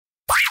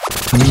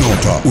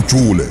Notha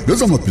Ujule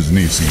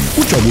ngezamabhizinisi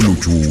ujabule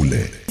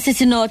Ujule.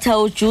 Sithi Notha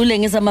Ujule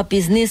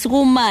ngezamabhizinisi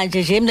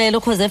kumanje nje emlalelo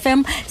Khoze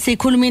FM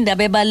sikhuluma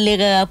indaba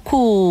ebaleka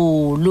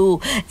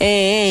kakhulu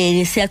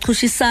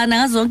siyachushisana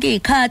ngazonke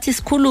izikhathi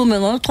sikhulume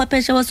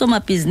ngochwepheshe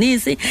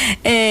wasomabhizinisi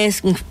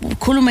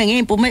sikhulume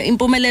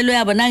ngeimpumelelo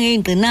yabo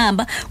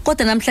nangeingqinamba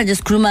kodwa namhlanje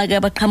sikhuluma ke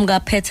abaqhamuka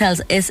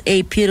i-Petas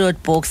SA period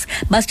box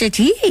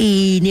basithe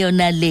yini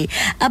yona le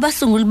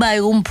abasunguli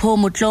bayo Mpho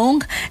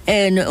Motloung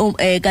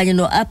kanye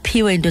no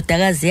Aphiwe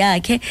nendodakazi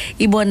yakhe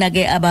ibona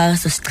ke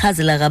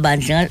abazosichazela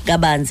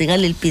kabanzi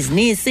ngaleli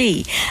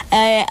bhizinisi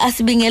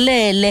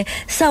asibingelele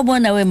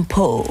sawubona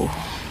Mpho.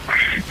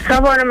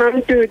 Sawubona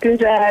mamdudu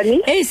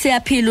njani?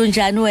 Siyaphila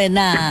njani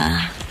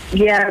wena?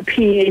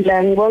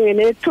 Ngiyaphila ngibonge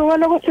nethuba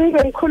lokuthi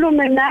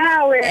ngikhulume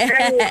nawe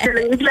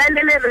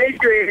ngilalele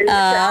radio.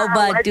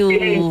 Badu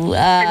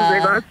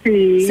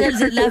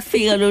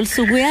selafika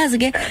lolusuku yazi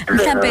ke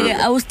mhlambe ke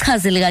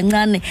awusichazele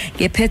kancane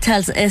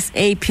ngePetas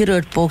SA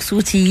period box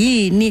ukuthi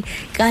yini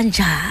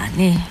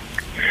kanjani.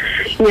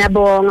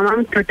 Ngiyabonga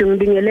mamdudu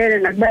ngibingelele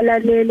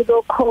nakubalaleli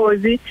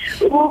bokhozi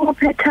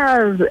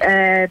uPetas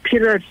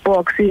period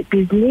box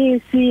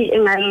ibhizinisi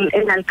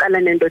engaliqala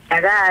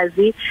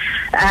nendodakazi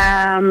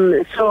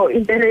so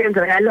into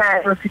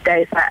eyenzakalayo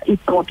sidayisa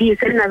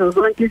ibhokisi enazo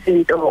zonke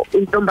izinto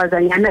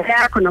intombazanyana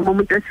yakho noma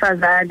umuntu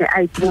wesifazane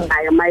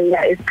ayidingayo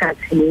mayiya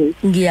esikhathini.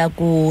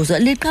 Ngiyakuzwa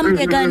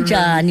liqhamuke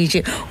kanjani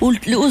nje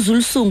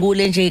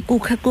uzulisungule nje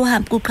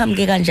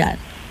kuqhamuke kanjani?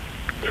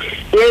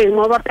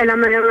 Ngoba phela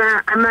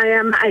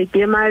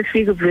ama-idea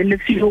mayifika vele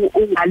fika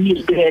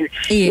ungalindele.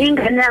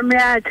 Ingane yami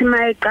yathi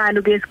mayiqala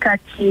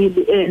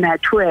ukuyesikhathini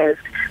na-12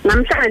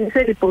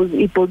 ngamhlanganisela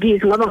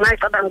ibhokisi ngoba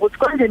ngacabanga ukuthi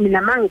konje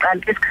mina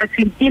mangiqala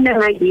esikhathini into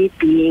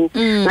engangiyidinga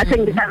ngathi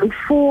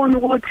ngifuna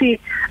ukuthi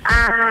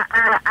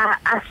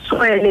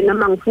aswele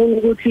noma ngifuna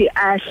ukuthi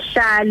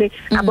ahlale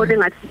abone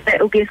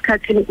ngathi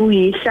ukuyesikhathini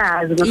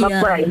kuyihlazo noma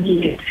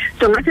kwayini.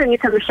 So ngathi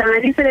ngithi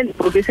ngihlanganisele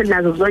ibhokisi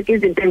nazo zonke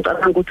izinto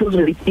engicabanga ukuthi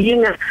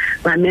uzolidinga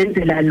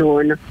ngamenzela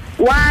lona.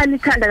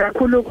 Walithanda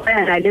kakhulu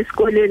kwaya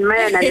ngalesikoleni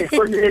maya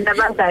nalesikoleni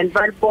abangani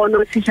balibona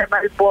othisha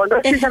balibona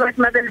othisha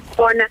bathi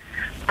mabelibona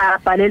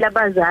abhalela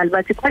abazali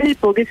bathi khona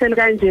ibhokisi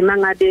elikanje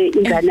mangabe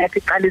ingane yakhe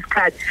iqala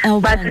isikhathi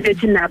bathi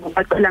bethi nabo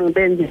bacela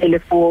ngibenzele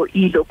for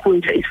ilokhu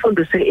nje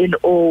isifundo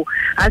se-LO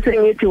ase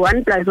ngithi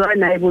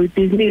 1+1 ayibo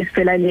ibhizinisi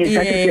phela lezi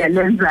athi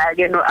siyalenza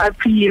ke no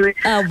Aphiwe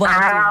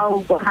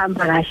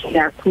kuhamba kahle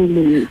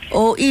kakhulu.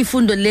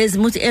 Ifundo lezi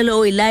muthi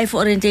LO life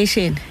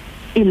orientation.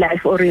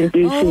 I-life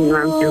orientation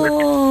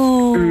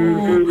mamdudu.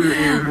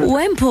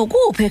 Wempho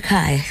kuphi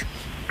ekhaya?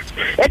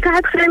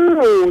 Ekhaya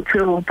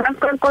kusemutho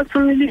phansi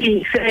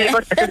kosumlise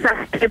kodwa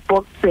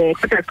seseboxback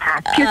kodwa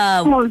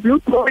cha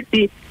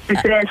kuzubodi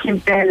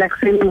sesiyahlempela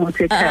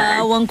kusemutho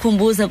ekhaya.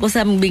 Wangikhumbuza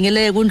nkosami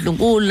ngibingelele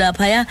kuNdlunkulu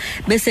lapha ya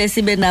bese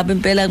sibe nabo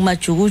impela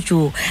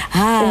kumajukujuku.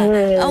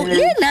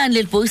 Awulinani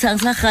lelibhokisi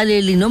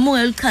angisahaleli noma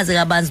ungelichaze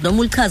kabanzi noma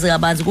ulichaze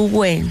kabanzi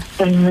kukwena.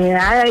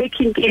 Hayi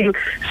ikinkingi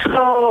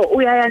so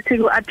uyayathi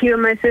ku-Aphiwe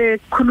mase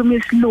khuluma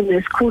isilungu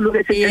esikhulu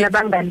bese phela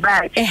abangani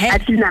bakhe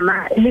athi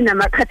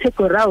linama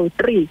category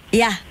awu-3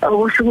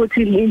 okusho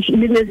ukuthi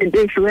linezinto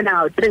ezihlukene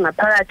ngawu-3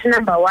 ngaphakathi.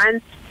 Number 1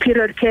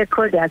 period care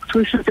products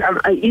kusho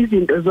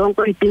izinto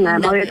zonke oyidingayo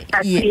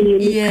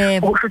mayesikhathini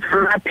okusho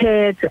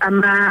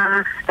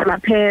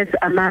ama-pads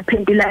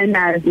ama-panty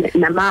liners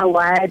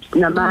nama-wipes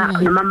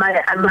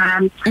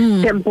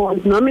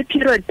ama-tampons noma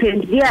i-period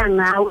pad iya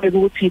ngawe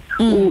ukuthi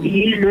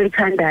yini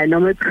oyithandayo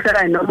noma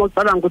oyiphisayo noma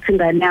ucabanga ukuthi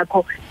ingane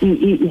yakho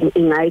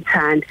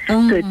ingayithanda.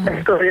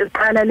 So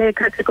yokuqala le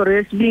category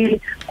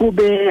yesibili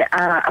kube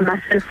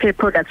ama-self care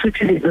products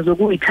which izinto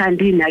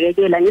zokuyithanda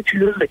inakekela ngithi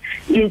luze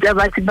into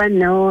abathi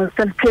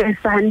bano-self-care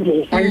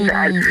Sunday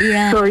kanjalo.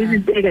 So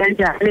izinto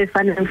kanjalo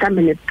efana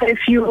mhlawumbe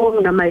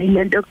ne-perfume noma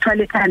ilento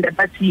yokuthwala ekhanda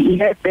bathi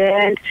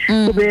i-hairband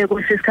kube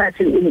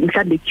kusesikhathi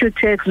mhlawumbe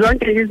i-Q-Tex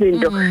zonke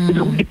izinto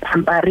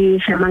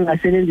zokuyipamparisha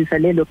mangasebenzisa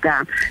lelo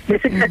gama.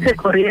 Bese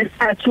category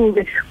yesithathu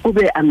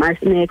kube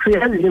ama-snacks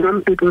uyazi nje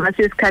mamdudu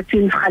ngathi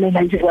esikhathini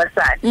sihalela nje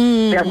kwasala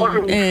uyabona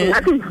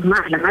ngathi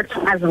ngimala ngathi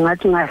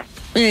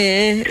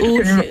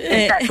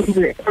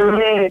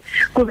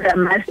kube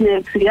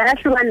ama-snacks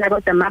yahlukana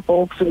kodwa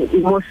ama-box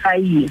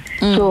mosayizi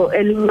so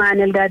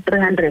elimane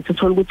lika-300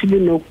 uthola ukuthi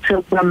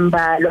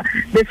linokuthekubambalwa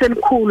bese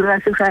elikhulu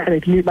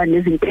la-600 liba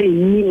nezinto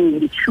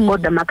eziningi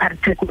kodwa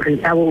ama-category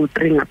awo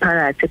 3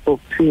 ngaphakathi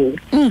ebhokisini.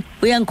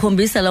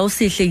 Uyangikhombisa la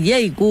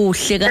usihle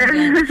kuhle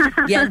kanjani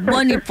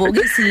ngiyakubona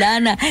ibhokisi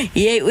lana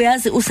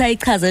uyazi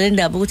usayichaza le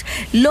ndaba ukuthi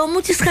lo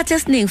muthi isikhathi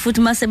esiningi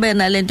futhi mase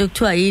bena lento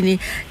ekuthiwa yini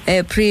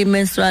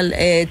premenstrual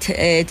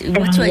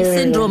kuthiwa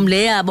syndrome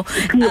le yabo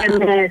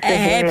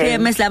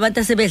PMS labantu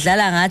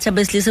asebedlala ngathi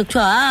abesilisa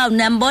kuthiwa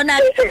niyambona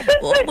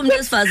umuntu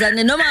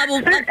esifazane noma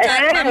ngabe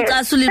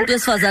bamcasula into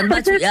esifazane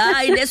bathi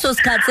hayi leso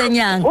sikhathi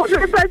senyanga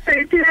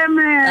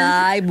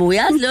hayi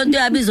buyazi le nto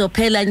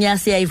yabizophela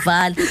nyasi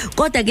yayivala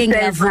kodwa ke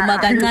ngiyavuma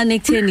kancane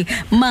ekutheni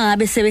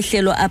mangabe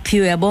sebehlelwa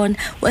Aphiwe yabona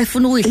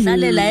wayefuna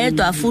ukuyihlalela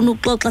yedwa afuna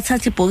ukuxoxa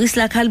thatha ibhokisi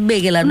lakhe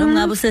alibeke la noma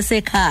ngabe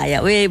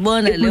usesekhaya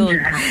uyayibona leyo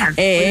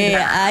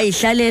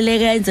ayihlalele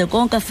kenze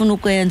konke afuna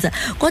ukwenza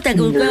kodwa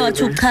ke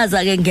uyawathi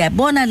uchaza ke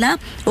ngiyabona la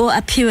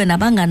Aphiwe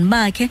nabangani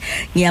bakhe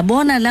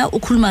ngiyabona la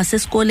ukhuluma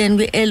sesikoleni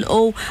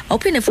kwi-LO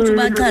awuphinde futhi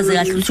ubachaze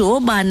kahle ukuthi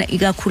obana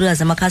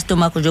ikakhulukazi ama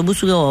customer akho njengoba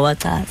usuke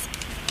wawachaza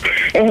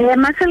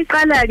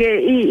maseliqala ke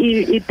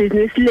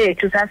i-business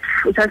lethu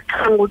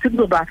sasicanga ukuthi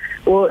kuzoba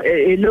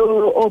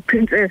lo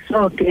princess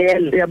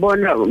girl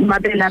yabona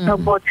mabe lapha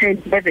ko 10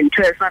 11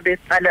 12 mabe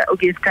siqala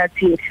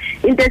okuyisikhathi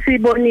into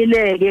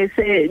esibonile ke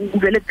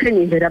sevele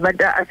kutheni nje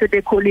abantu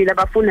asebekholile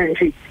abafuna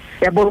nje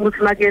yabona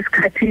ukuthi make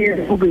isikhathi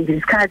kube nje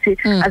isikhathi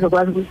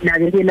azokwazi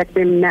ukunakekela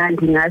kube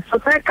mnandi ngaso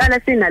saqala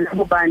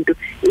sinalabo bantu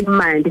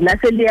imindi la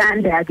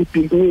seliyanda ke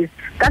business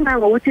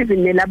kangangokuthi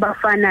even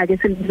labafana ke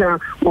selibiza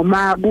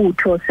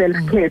ngomabutho self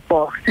care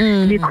box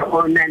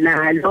likhona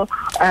nalo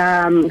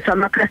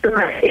sama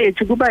customers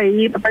ethu kuba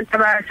yibo abantu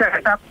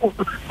abasha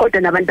kakhulu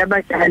kodwa nabantu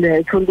abadala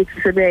ethola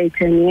ukuthi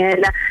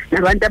sebeyayithengela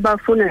nabantu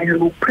abafuna nje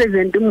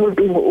ukupresent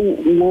umuntu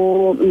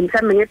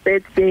mhlawumbe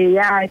nge-birthday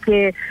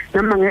yakhe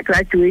noma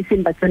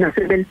nge-graduation bathona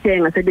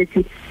sebelithenga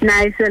sebethi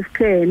nice self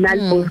care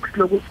nalbox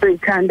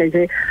lokuthanda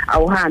nje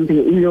awuhambe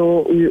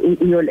uyo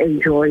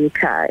enjoy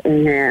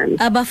ekhaya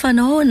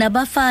abafana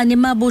nabafana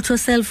mabutho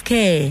self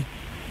care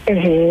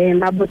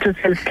mabutho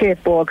self care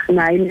box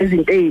nayo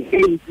izinto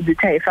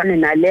ezitha efana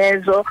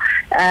nalezo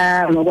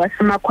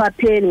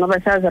ngokwasemakhwapheni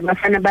ngoba sazi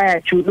abafana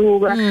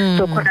bayajuluka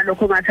so khona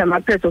lokho ngathi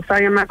amaphezo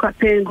ofaka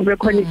emakhwapheni kube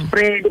khona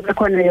ispread kube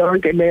khona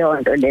yonke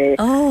leyo nto leyo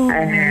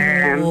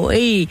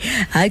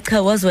hayi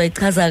cha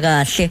waziwayichaza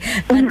kahle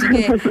kanti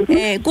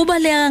ke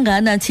kubaleka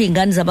kangana athi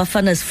ingane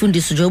zabafana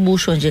zifundiswe nje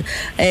obusho nje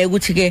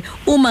ukuthi ke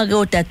uma ke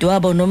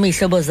odadewabo noma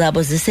ihlobo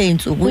zabo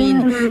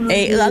ziseyinsukwini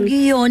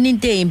akuyona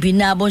into embi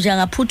nabo nje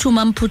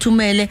angaphuthuma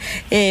mphuthumele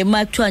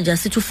makuthiwa nje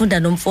asithi ufunda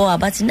nomfo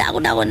wabo athi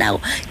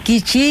nako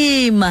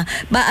gijima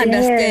ba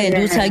understand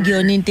ukuthi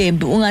akuyona into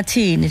embi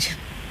ungathini nje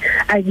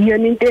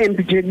akuyona into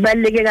embi nje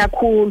kubaleke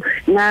kakhulu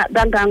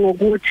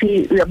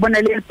kangangokuthi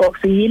uyabona le box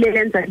yile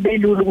lenza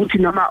kubelula ukuthi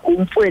noma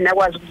umfweni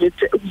akwazi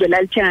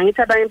ukuzela lithenga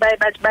ngithi abanye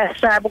bathi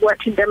bayasaba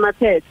ukwathinta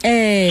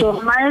amaphepha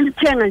so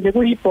mayelithenga nje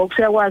kuyibox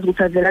yakwazi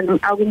ukuthi avela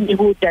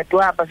akunike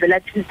udadewabo avela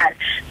thina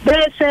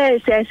bese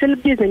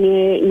siyaselibiza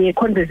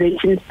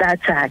nge-conversation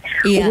starter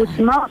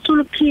ukuthi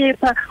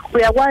mawusulukhipha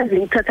uyakwazi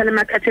ukuthatha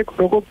le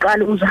category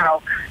okokuqala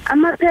uzawo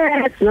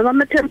amaphepha noma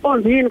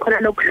ama-tampons yini khona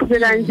lokuhluke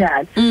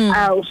kanjalo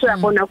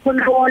usuyabona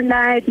khona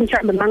online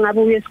mhlawumbe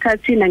mangabe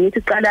uyesikhathini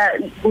ngithi qala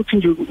ukuthi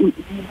nje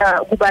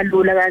kuba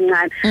lula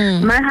kancane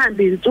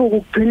mahambe insuku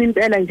ugcina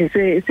impela nje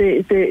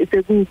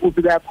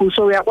sekukubi kakhulu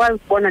so uyakwazi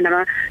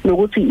ukubona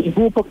nokuthi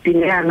ikuphi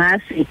okudingeka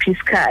ngasiphi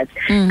isikhathi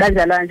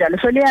kanjalo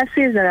so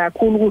liyasiza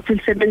kakhulu ukuthi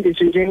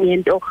lisebenziswe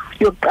njengento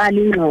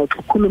yokuqala ingxoxo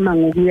ukukhuluma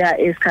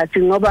ngokuya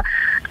esikhathini ngoba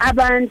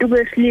abantu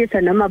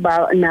besilisa noma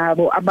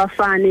nabo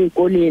abafana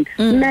ezikoleni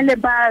kumele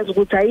bazi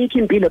ukuthi ayikho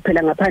impilo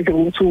phela ngaphandle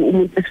kokuthi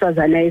umuntu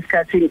wesifazane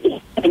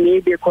esikhathini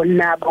ngeke khona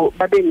nabo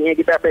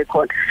babengeke babe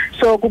khona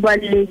so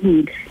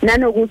kubalekile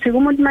nanokuthi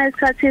umuntu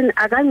mayesikhathini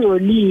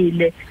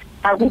akangcolile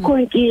akukho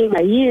inkinga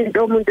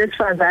yinto umuntu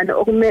esifazane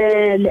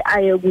okumele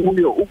aye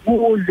kuyo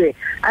ukuze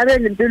abe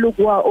nempilo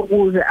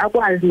ukuze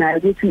akwazi naye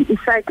ukuthi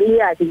icycle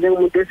yakhe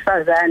njengomuntu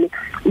wesifazane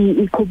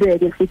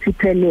iqhubeke futhi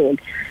iphelele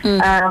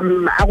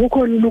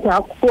akukho lukho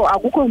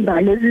akukho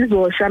mbalo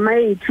zizosha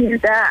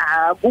mayithinta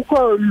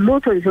akukho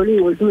lutho nje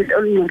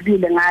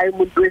olungcolile ngayo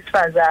umuntu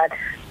wesifazane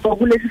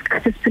kulesi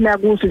sikhathi esiphila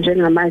kuso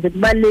njengamanje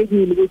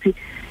kubalekile ukuthi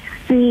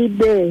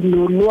sibe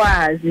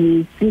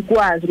nolwazi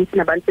sikwazi ukuthi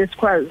nabantu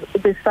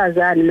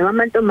besifazane noma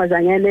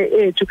amantombazanyane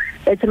ethu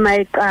ethi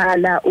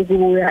mayiqala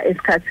ukuya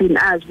esikhathini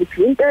azi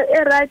ukuthi into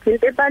eright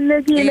into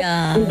ebalekile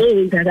into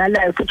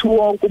eyenzakalayo futhi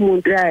wonke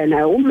umuntu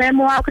uyayena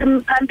umemo wakhe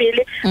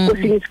emphambili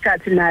kwesinye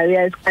isikhathi nayo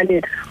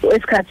uyayisiqalela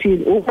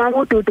esikhathini uma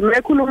ududu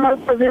mayikhuluma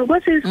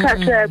kwesinye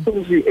isikhathi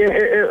yakuzi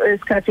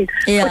esikhathini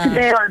futhi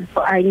leyo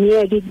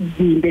angeke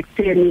ikuvimbe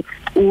ekutheni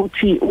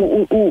uthi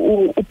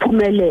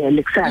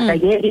uphumelele kusasa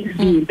ngeke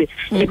ikuvimbe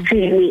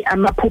ekutheni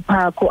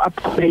amaphupha akho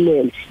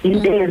aphumelele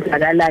into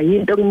eyenzakalayo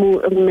into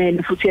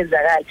okumele futhi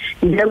yenzakala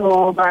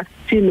njengoba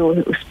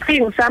sino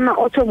spring summer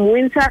autumn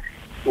winter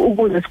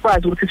ukuze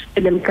sikwazi ukuthi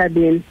siphele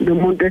emhlabeni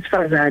nomuntu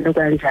wesifazane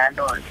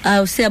kanjalo.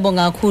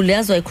 Siyabonga kakhulu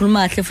yazwa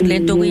ikhuluma kahle futhi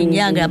lento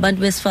kuyinyanga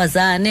yabantu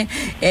besifazane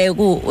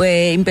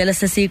impela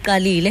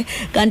sesiqalile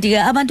kanti ke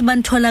abantu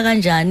banithola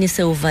kanjani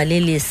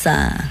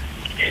sewuvalelisa?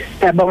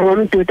 Yabonga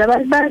umdudu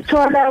abantu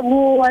bathola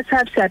ku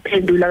WhatsApp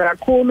siyaphendula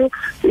kakhulu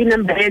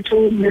inamba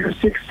yethu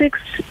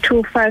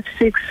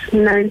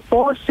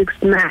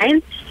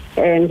 0662569469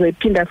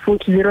 ngizophinda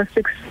futhi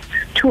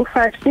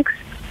 0625699469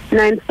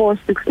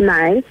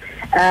 9469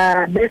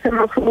 bese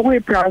mawufuna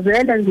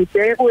ukuyibrowsela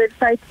ngibheke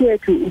kuwebsite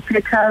yethu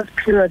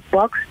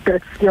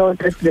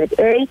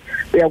i-petas.box.co.za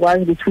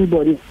uyakwazi ukuthi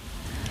uyibone.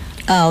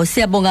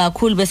 Siyabonga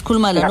kakhulu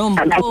besikhuluma la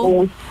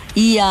noMpho.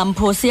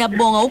 Mpho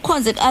siyabonga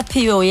ukhonze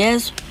ku-Aphiwe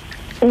yeso.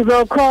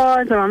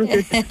 Uzokhonza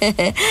mamdisi.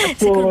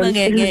 Sikhuluma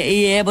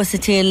yebo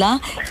sithi la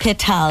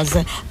Petals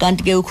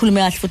kanti ke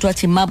ukhulume kahle futhi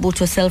wathi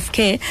mabutho self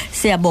care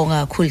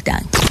siyabonga kakhulu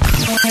danki.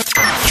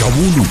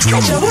 Jabulu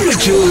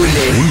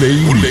Jule.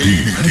 Ulady.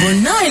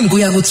 Ngo9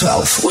 kuya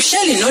ku12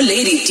 uhleli no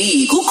Lady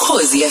D ku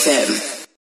Khosi FM.